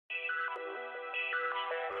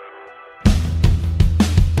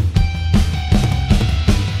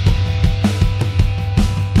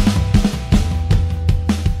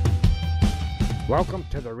Welcome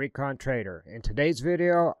to the Recon Trader. In today's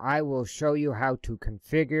video, I will show you how to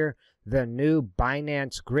configure the new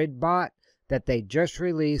Binance Grid bot that they just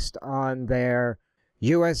released on their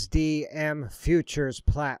USDM futures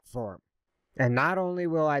platform. And not only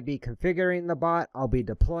will I be configuring the bot, I'll be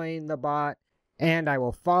deploying the bot, and I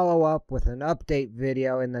will follow up with an update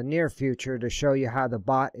video in the near future to show you how the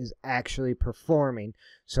bot is actually performing.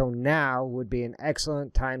 So now would be an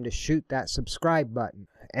excellent time to shoot that subscribe button.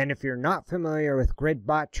 And if you're not familiar with grid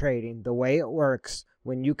bot trading, the way it works,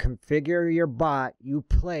 when you configure your bot, you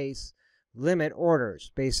place limit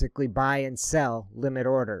orders, basically buy and sell limit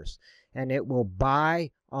orders. And it will buy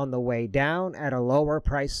on the way down at a lower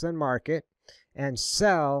price than market and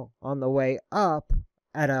sell on the way up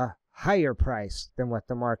at a higher price than what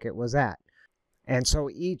the market was at. And so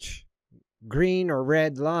each green or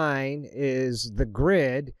red line is the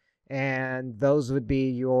grid, and those would be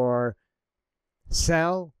your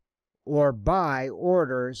sell or buy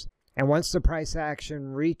orders. And once the price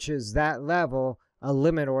action reaches that level, a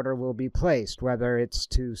limit order will be placed, whether it's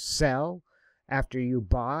to sell after you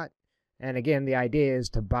bought. And again, the idea is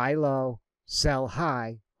to buy low, sell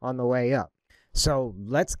high on the way up. So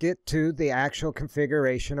let's get to the actual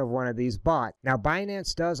configuration of one of these bots. Now,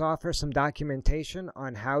 Binance does offer some documentation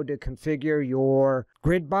on how to configure your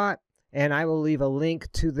grid bot, and I will leave a link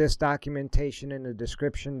to this documentation in the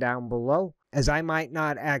description down below, as I might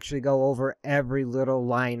not actually go over every little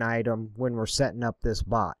line item when we're setting up this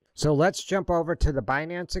bot. So let's jump over to the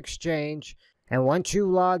Binance exchange, and once you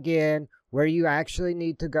log in, where you actually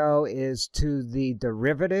need to go is to the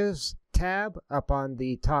derivatives tab up on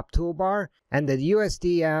the top toolbar and the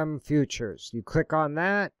USDM futures. You click on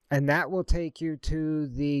that, and that will take you to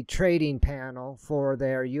the trading panel for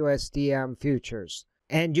their USDM futures.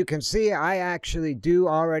 And you can see I actually do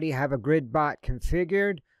already have a grid bot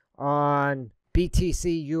configured on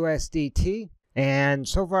BTC USDT, and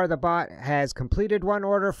so far the bot has completed one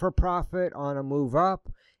order for profit on a move up,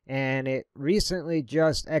 and it recently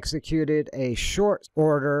just executed a short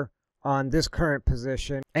order on this current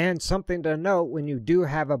position. And something to note, when you do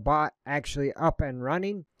have a bot actually up and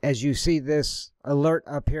running, as you see this alert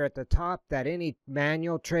up here at the top, that any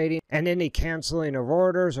manual trading and any canceling of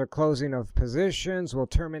orders or closing of positions will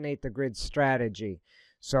terminate the grid strategy.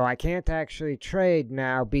 So I can't actually trade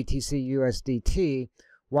now BTC USDT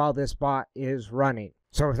while this bot is running.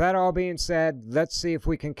 So with that all being said, let's see if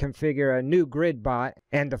we can configure a new grid bot.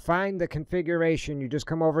 And to find the configuration, you just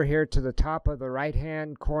come over here to the top of the right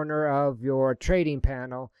hand corner of your trading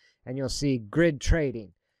panel, and you'll see grid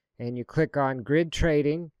trading. And you click on grid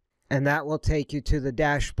trading, and that will take you to the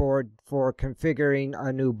dashboard for configuring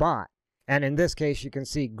a new bot. And in this case, you can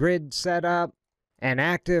see grid setup and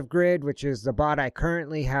active grid, which is the bot I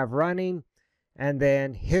currently have running, and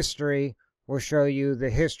then history will show you the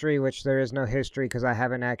history, which there is no history because I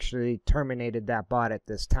haven't actually terminated that bot at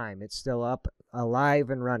this time. It's still up, alive,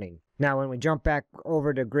 and running. Now, when we jump back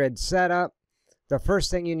over to grid setup, the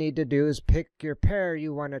first thing you need to do is pick your pair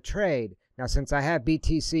you want to trade. Now, since I have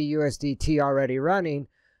BTC USDT already running,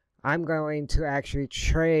 I'm going to actually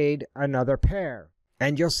trade another pair.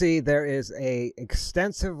 And you'll see there is an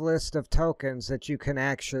extensive list of tokens that you can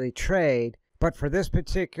actually trade. But for this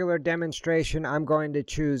particular demonstration, I'm going to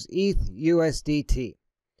choose ETH USDT.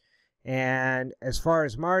 And as far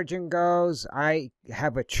as margin goes, I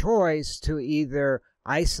have a choice to either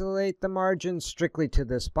isolate the margin strictly to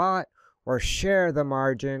this bot or share the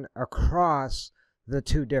margin across the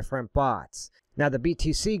two different bots. Now, the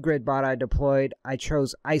BTC grid bot I deployed, I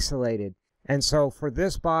chose isolated. And so for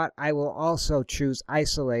this bot, I will also choose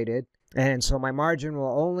isolated. And so my margin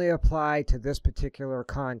will only apply to this particular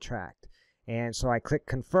contract. And so I click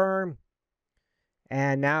confirm,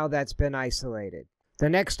 and now that's been isolated. The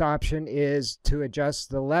next option is to adjust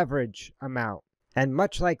the leverage amount. And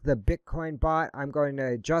much like the Bitcoin bot, I'm going to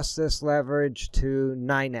adjust this leverage to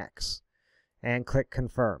 9x and click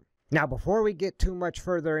confirm. Now, before we get too much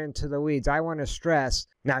further into the weeds, I want to stress,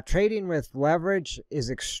 now trading with leverage is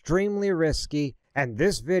extremely risky, and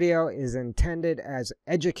this video is intended as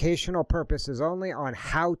educational purposes only on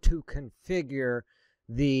how to configure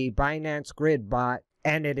the Binance Grid bot,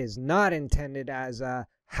 and it is not intended as a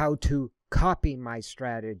how to copy my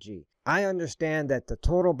strategy. I understand that the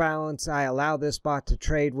total balance I allow this bot to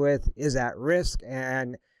trade with is at risk,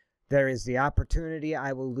 and there is the opportunity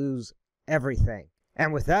I will lose everything.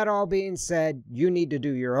 And with that all being said, you need to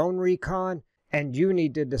do your own recon, and you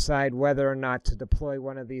need to decide whether or not to deploy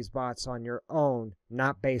one of these bots on your own,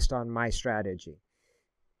 not based on my strategy.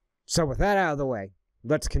 So with that out of the way,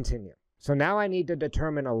 let's continue. So now I need to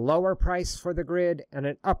determine a lower price for the grid and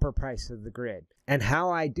an upper price of the grid. And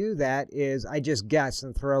how I do that is I just guess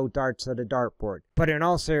and throw darts at a dartboard. But in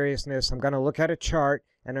all seriousness, I'm going to look at a chart,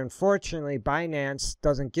 and unfortunately Binance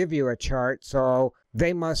doesn't give you a chart, so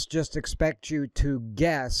they must just expect you to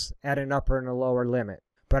guess at an upper and a lower limit.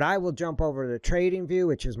 But I will jump over to TradingView,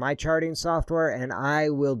 which is my charting software, and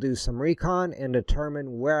I will do some recon and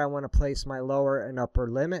determine where I want to place my lower and upper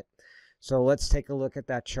limit. So let's take a look at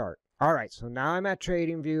that chart. All right, so now I'm at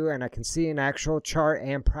TradingView, and I can see an actual chart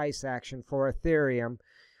and price action for Ethereum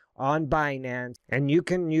on Binance. And you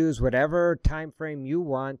can use whatever time frame you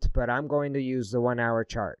want, but I'm going to use the 1 hour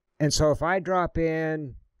chart. And so if I drop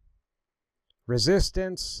in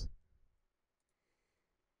resistance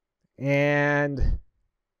and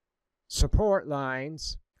support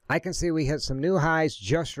lines, I can see we hit some new highs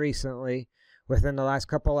just recently within the last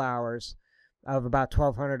couple hours of about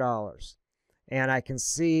 $1,200. And I can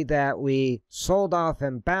see that we sold off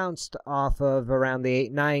and bounced off of around the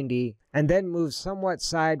 890 and then moved somewhat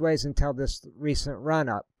sideways until this recent run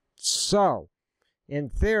up. So, in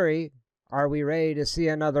theory, are we ready to see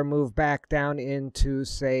another move back down into,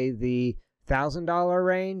 say, the $1,000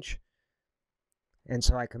 range? And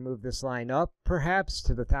so I can move this line up perhaps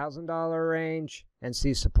to the $1,000 range and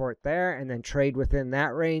see support there and then trade within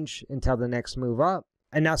that range until the next move up.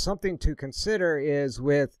 And now something to consider is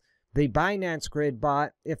with the Binance Grid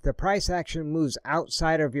bot, if the price action moves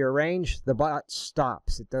outside of your range, the bot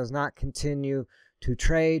stops. It does not continue to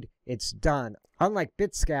trade. It's done. Unlike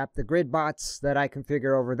Bitscap, the grid bots that I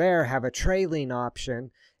configure over there have a trailing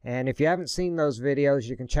option. And if you haven't seen those videos,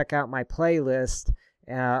 you can check out my playlist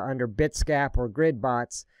under Bitscap or grid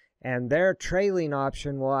bots. And their trailing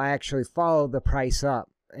option will actually follow the price up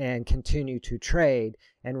and continue to trade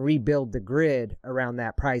and rebuild the grid around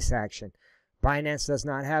that price action. Binance does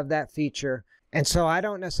not have that feature, and so I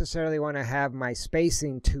don't necessarily want to have my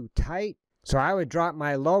spacing too tight. So I would drop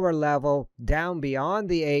my lower level down beyond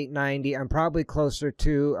the 890 and probably closer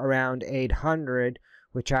to around 800,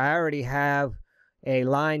 which I already have a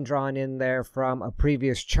line drawn in there from a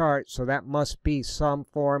previous chart, so that must be some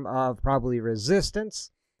form of probably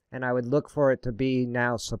resistance, and I would look for it to be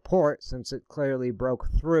now support since it clearly broke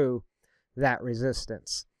through that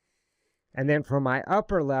resistance. And then for my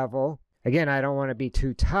upper level, again, I don't want to be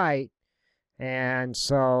too tight, and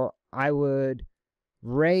so I would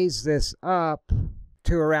raise this up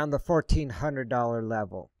to around the $1,400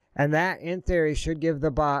 level. And that, in theory, should give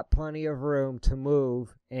the bot plenty of room to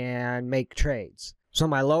move and make trades. So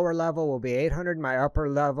my lower level will be 800, my upper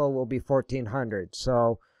level will be 1,400.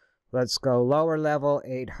 So let's go lower level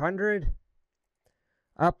 800,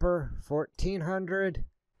 upper 1,400.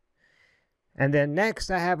 And then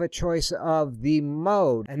next I have a choice of the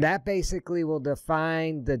mode, and that basically will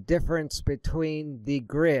define the difference between the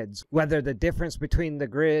grids, whether the difference between the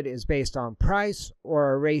grid is based on price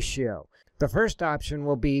or a ratio. The first option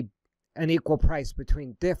will be an equal price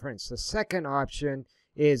between difference. The second option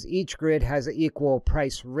is each grid has equal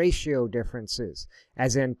price ratio differences,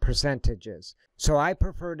 as in percentages. So I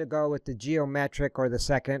prefer to go with the geometric or the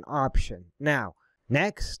second option. Now,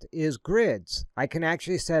 next is grids. I can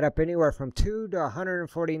actually set up anywhere from 2 to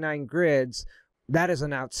 149 grids. That is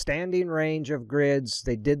an outstanding range of grids.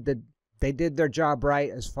 They did their job right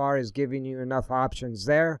as far as giving you enough options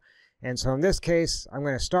there. And so in this case, I'm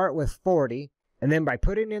going to start with 40. And then by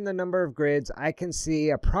putting in the number of grids, I can see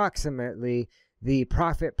approximately the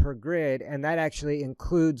profit per grid. And that actually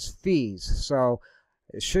includes fees. So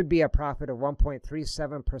it should be a profit of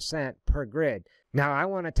 1.37% per grid. Now I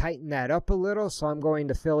want to tighten that up a little, so I'm going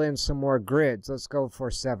to fill in some more grids. Let's go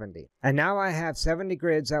for 70. And now I have 70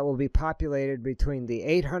 grids that will be populated between the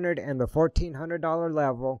 $800 and the $1,400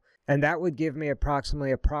 level, and that would give me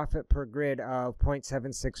approximately a profit per grid of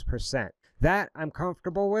 0.76%. That I'm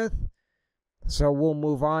comfortable with, so we'll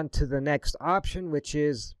move on to the next option, which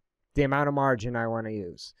is the amount of margin I want to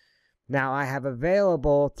use. Now I have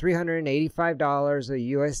available $385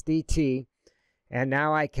 a USDT, and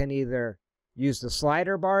now I can either use the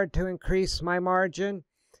slider bar to increase my margin,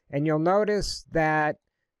 and you'll notice that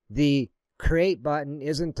the create button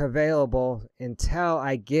isn't available until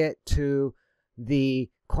I get to the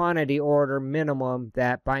quantity order minimum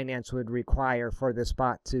that Binance would require for this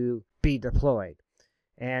bot to be deployed.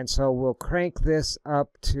 And so we'll crank this up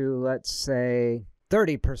to, let's say,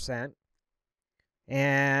 30%,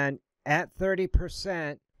 and at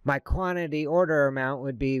 30%, my quantity order amount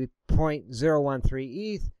would be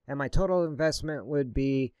 0.013 ETH, and my total investment would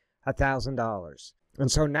be $1,000.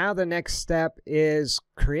 And so now the next step is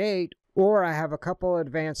create, or I have a couple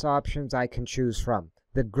advanced options I can choose from.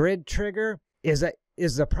 The grid trigger is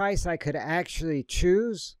the price I could actually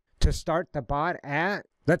choose to start the bot at,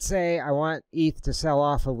 let's say I want ETH to sell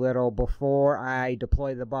off a little before I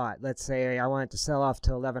deploy the bot. Let's say I want it to sell off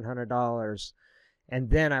to $1,100 and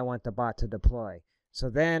then I want the bot to deploy. So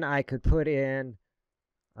then I could put in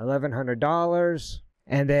 $1,100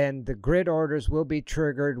 and then the grid orders will be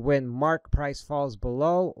triggered when mark price falls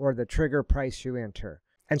below or the trigger price you enter.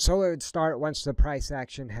 And so it would start once the price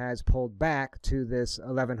action has pulled back to this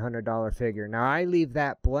 $1,100 figure. Now I leave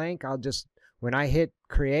that blank. When I hit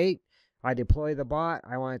create, I deploy the bot.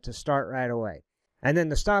 I want it to start right away. And then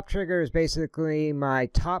the stop trigger is basically my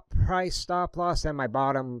top price stop loss and my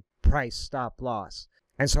bottom price stop loss.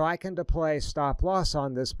 And so I can deploy stop loss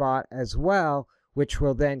on this bot as well, which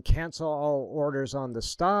will then cancel all orders on the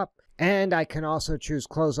stop. And I can also choose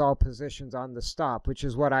close all positions on the stop, which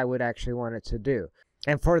is what I would actually want it to do.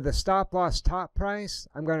 And for the stop loss top price,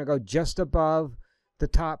 I'm going to go just above the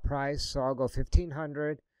top price. So I'll go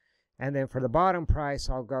 1,500. And then for the bottom price,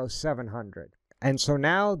 I'll go 700. And so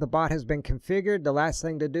now the bot has been configured. The last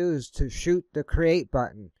thing to do is to shoot the create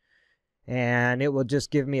button. And it will just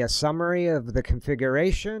give me a summary of the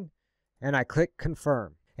configuration. And I click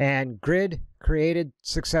confirm. And grid created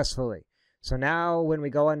successfully. So now when we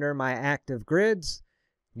go under my active grids,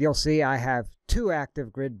 you'll see I have 2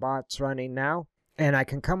 active grid bots running now. And I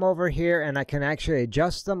can come over here and I can actually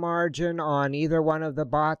adjust the margin on either one of the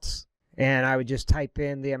bots. And I would just type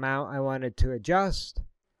in the amount I wanted to adjust.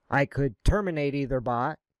 I could terminate either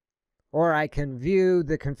bot, or I can view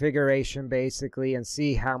the configuration basically and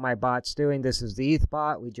see how my bot's doing. This is the ETH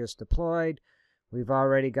bot we just deployed. We've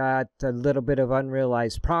already got a little bit of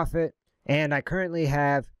unrealized profit. And I currently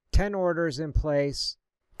have 10 orders in place.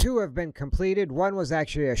 2 have been completed. One was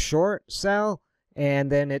actually a short sell,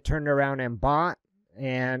 and then it turned around and bought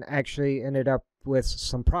and actually ended up with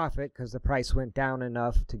some profit because the price went down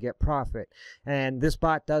enough to get profit. And this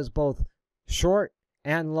bot does both short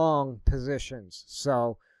and long positions.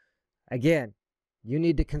 So again, you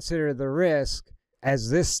need to consider the risk, as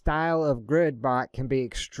this style of grid bot can be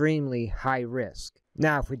extremely high risk.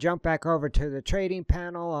 Now, if we jump back over to the trading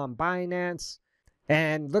panel on Binance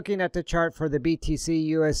and looking at the chart for the BTC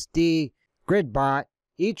USD grid bot,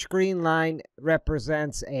 each green line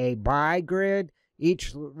represents a buy grid.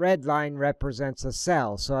 Each red line represents a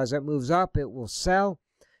sell. So as it moves up, it will sell.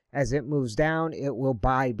 As it moves down, it will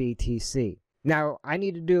buy BTC. Now, I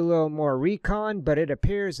need to do a little more recon, but it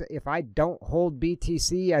appears if I don't hold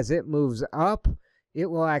BTC as it moves up, it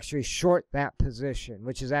will actually short that position,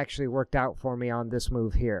 which has actually worked out for me on this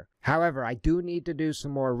move here. However, I do need to do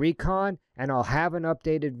some more recon, and I'll have an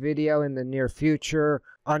updated video in the near future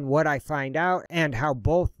on what I find out and how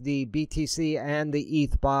both the BTC and the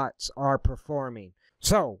ETH bots are performing.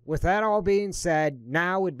 So, with that all being said,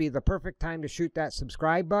 now would be the perfect time to shoot that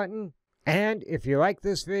subscribe button. And if you like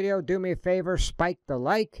this video, do me a favor, spike the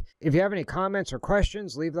like. If you have any comments or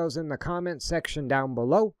questions, leave those in the comment section down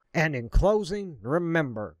below. And in closing,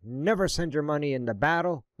 remember, never send your money into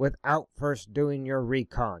battle without first doing your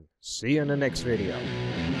recon. See you in the next video.